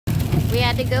We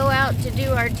had to go out to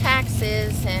do our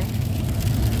taxes, and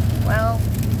well,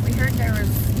 we heard there was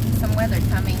some weather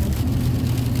coming.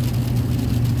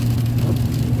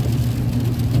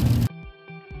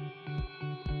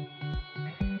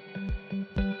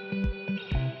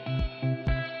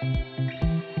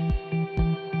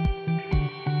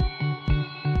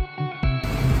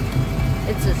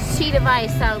 It's a sheet of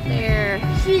ice out there.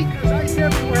 Sheet, there's ice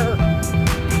everywhere.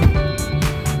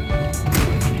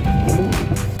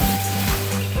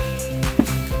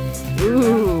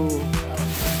 Ooh.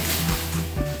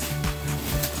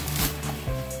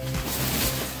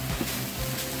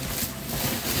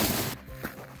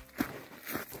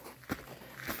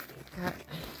 Got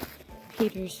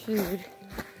Peter's food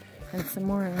and some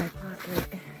more in my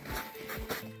pocket.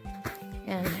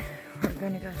 And we're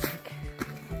gonna go check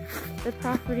the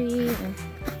property and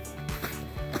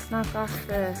knock off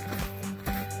the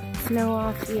snow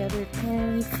off the other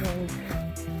tents and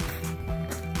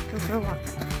go for a walk.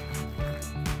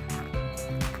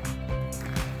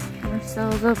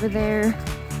 Marcel's over there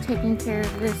taking care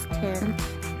of this tent.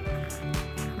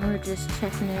 We're just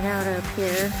checking it out up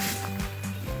here.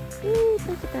 Ooh,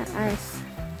 look at that ice.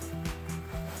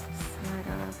 Slide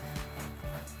off.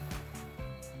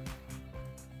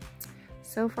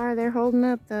 So far they're holding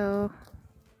up though.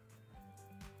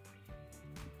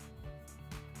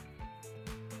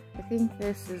 I think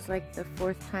this is like the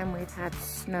 4th time we've had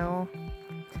snow,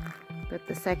 but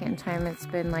the 2nd time it's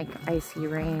been like icy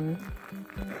rain.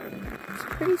 It's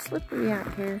pretty slippery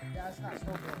out here. Yeah, it's not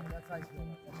snow buildup, that's ice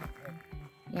buildup.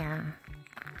 Yeah,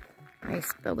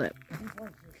 ice buildup.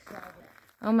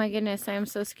 Oh my goodness, I am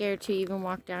so scared to even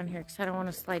walk down here because I don't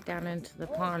want to slide down into the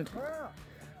pond.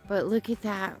 But look at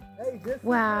that. Hey,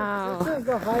 Wow. This is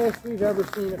the highest we've ever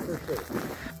seen it for sure.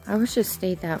 I wish it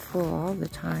stayed that full all the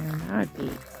time. That would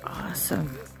be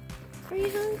awesome. Are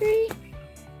you hungry?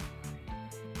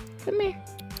 Come here.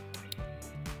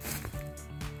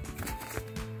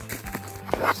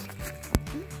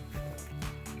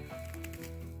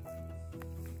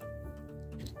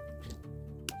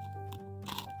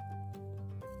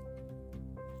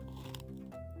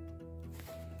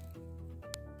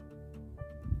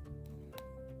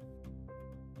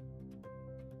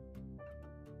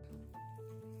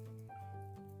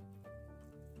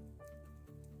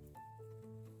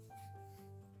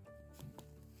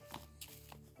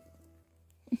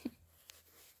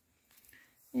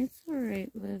 It's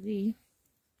alright, Lovey.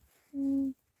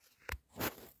 You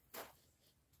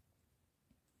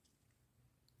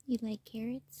like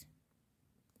carrots?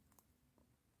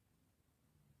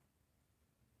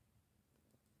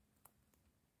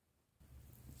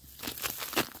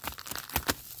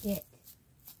 Yet.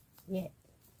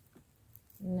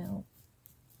 No.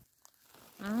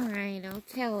 Alright, I'll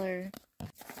tell her.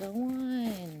 Go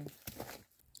on.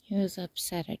 He was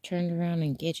upset. I turned around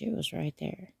and Gidget was right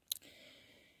there.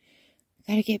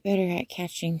 Gotta get better at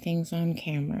catching things on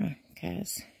camera,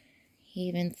 because he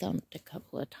even thumped a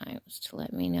couple of times to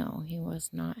let me know he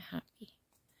was not happy.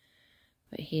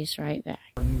 But he's right back.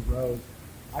 New road.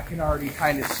 I can already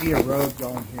kind of see a road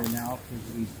going here now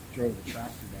because we drove the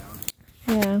tractor down.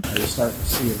 Yeah. I was starting to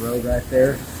see a road right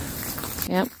there.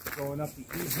 Yep. Going up the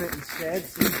easement instead.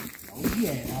 So, oh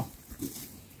yeah.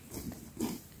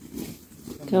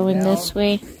 Going down, this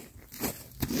way.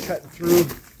 Cutting through.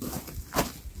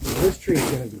 This tree's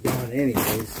going to be gone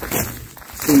anyways.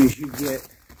 As soon as you get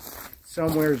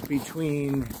somewhere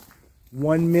between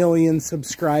 1 million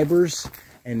subscribers,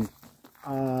 and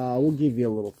we'll give you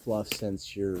a little fluff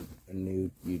since you're a new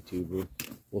YouTuber.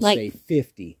 We'll like say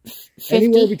 50. 50?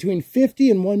 Anywhere between 50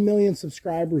 and 1 million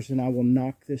subscribers, and I will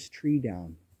knock this tree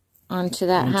down. Onto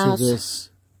that onto house.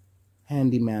 This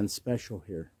handyman special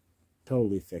here.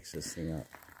 Totally fix this thing up.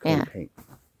 Yeah. Paint.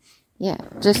 Yeah,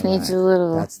 just needs a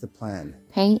little That's the plan.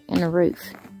 paint and a roof.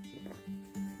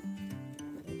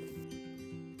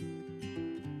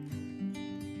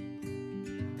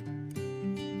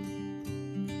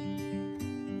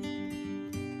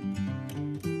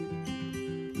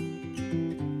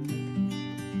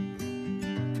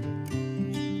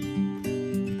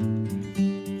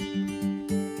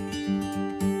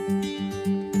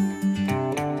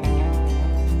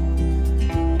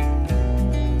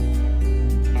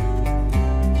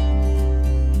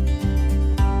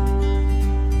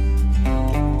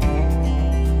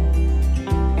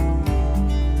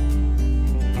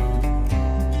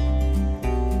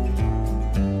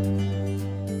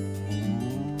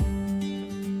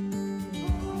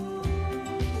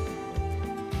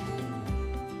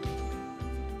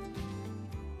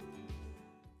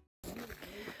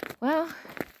 Well,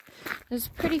 it was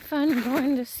pretty fun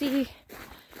going to see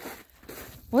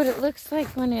what it looks like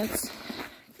when it's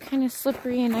kind of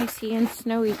slippery and icy and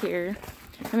snowy here.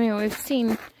 I mean, we've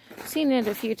seen it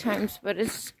a few times, but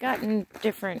it's gotten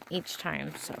different each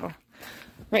time. So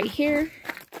right here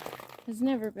has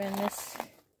never been this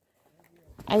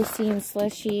icy and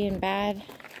slushy and bad.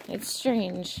 It's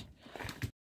strange.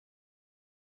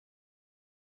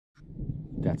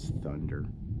 That's thunder.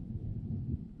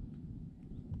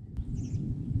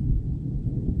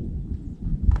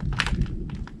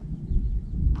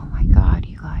 Oh my God,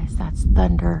 you guys, that's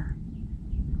thunder.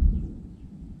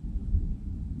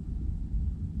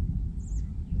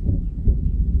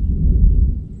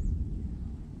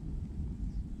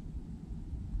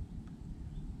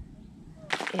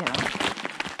 Yeah.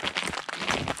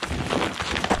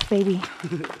 Baby.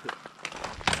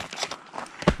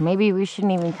 Maybe we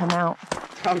shouldn't even come out.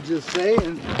 I'm just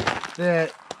saying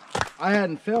that I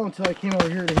hadn't fell until I came over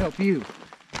here to help you.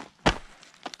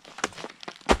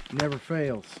 Never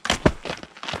fails.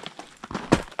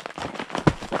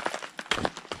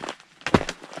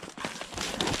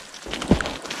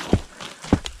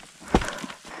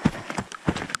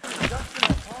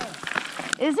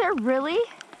 Is there really?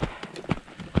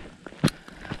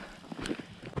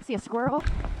 See a squirrel?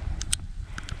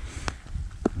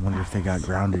 I wonder if they got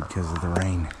grounded because of the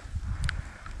rain.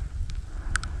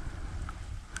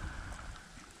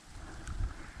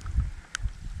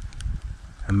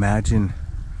 Imagine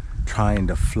trying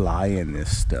to fly in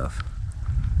this stuff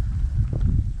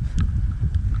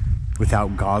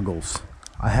without goggles.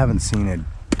 I haven't seen a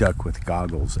duck with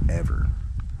goggles ever.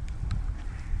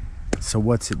 So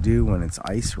what's it do when it's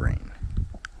ice rain?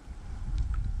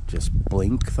 Just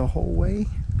blink the whole way?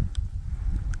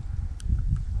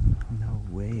 No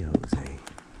way, Jose.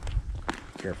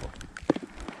 Careful.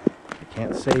 I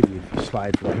can't save you if you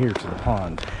slide from here to the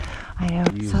pond. I know,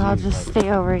 so I'll just stay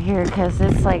over here because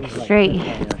it's like straight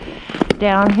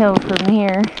downhill from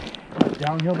here.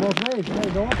 Downhill both ways. You gotta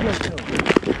go uphill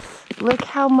too. Look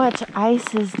how much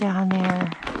ice is down there.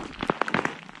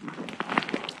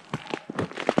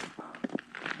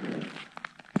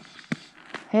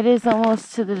 It is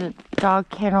almost to the dog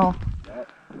kennel.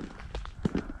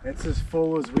 It's as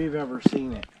full as we've ever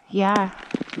seen it. Yeah,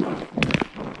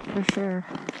 for sure.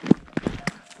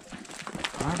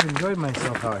 I've enjoyed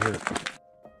myself out here.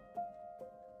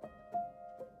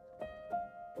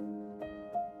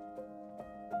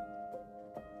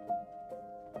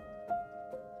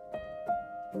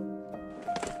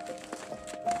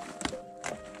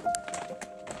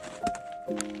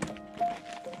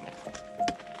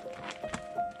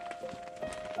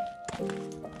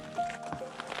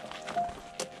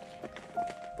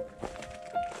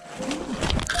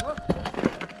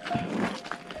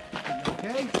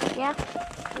 Okay? Yeah.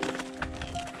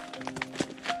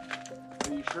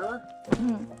 Are you sure?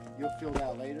 Mm-hmm. You'll feel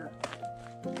that later.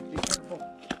 Be careful.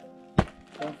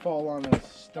 Don't fall on a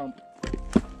stump.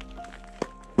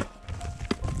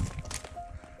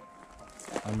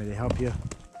 Want me to help you?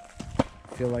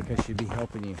 I feel like I should be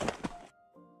helping you.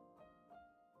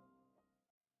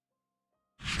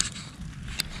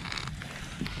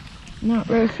 Not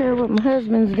really sure what my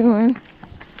husband's doing,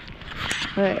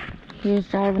 but he's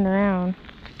driving around.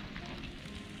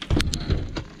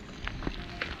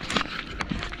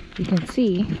 You can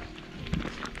see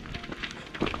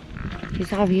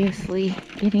he's obviously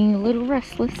getting a little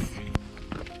restless.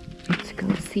 Let's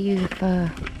go see if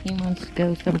he wants to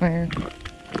go somewhere.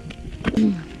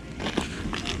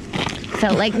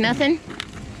 Felt like nothing?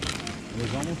 It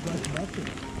was almost like nothing.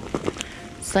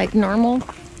 It's like normal.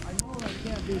 I know I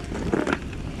can't be.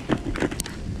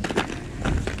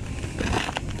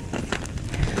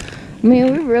 I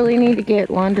mean, we really need to get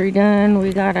laundry done.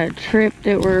 We got a trip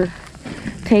that we're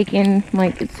taking,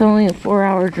 like it's only a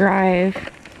 4-hour drive.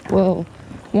 Well,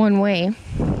 one way.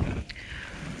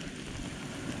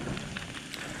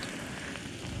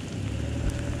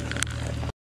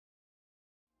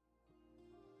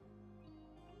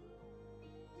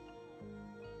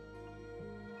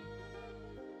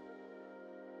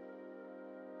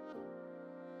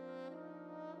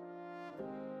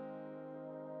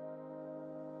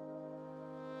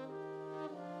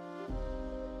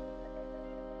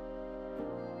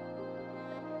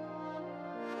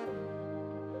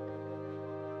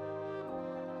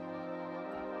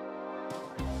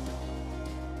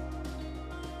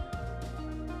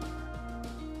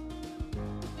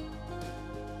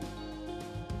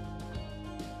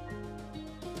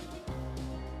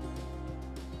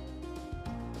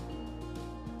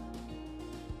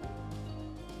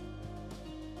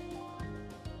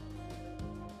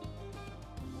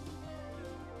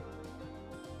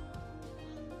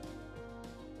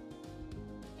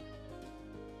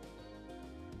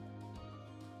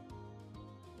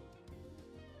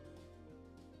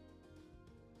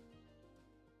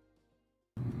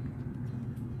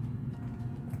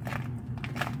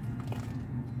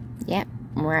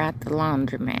 we're at the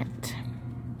laundromat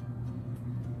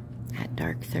at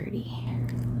dark 30.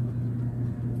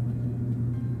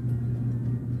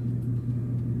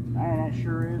 Man, that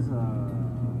sure is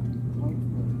quite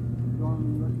the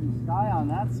stormy looking sky on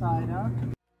that side, huh?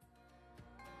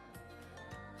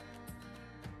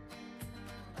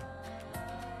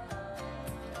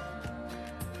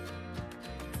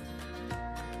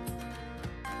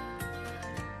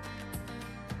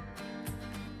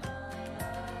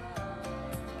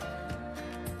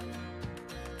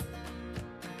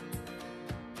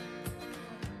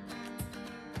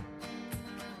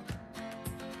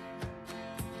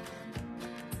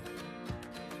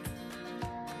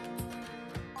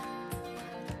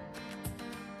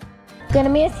 Gonna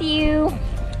miss you.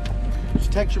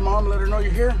 Just text your mom, let her know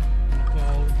you're here.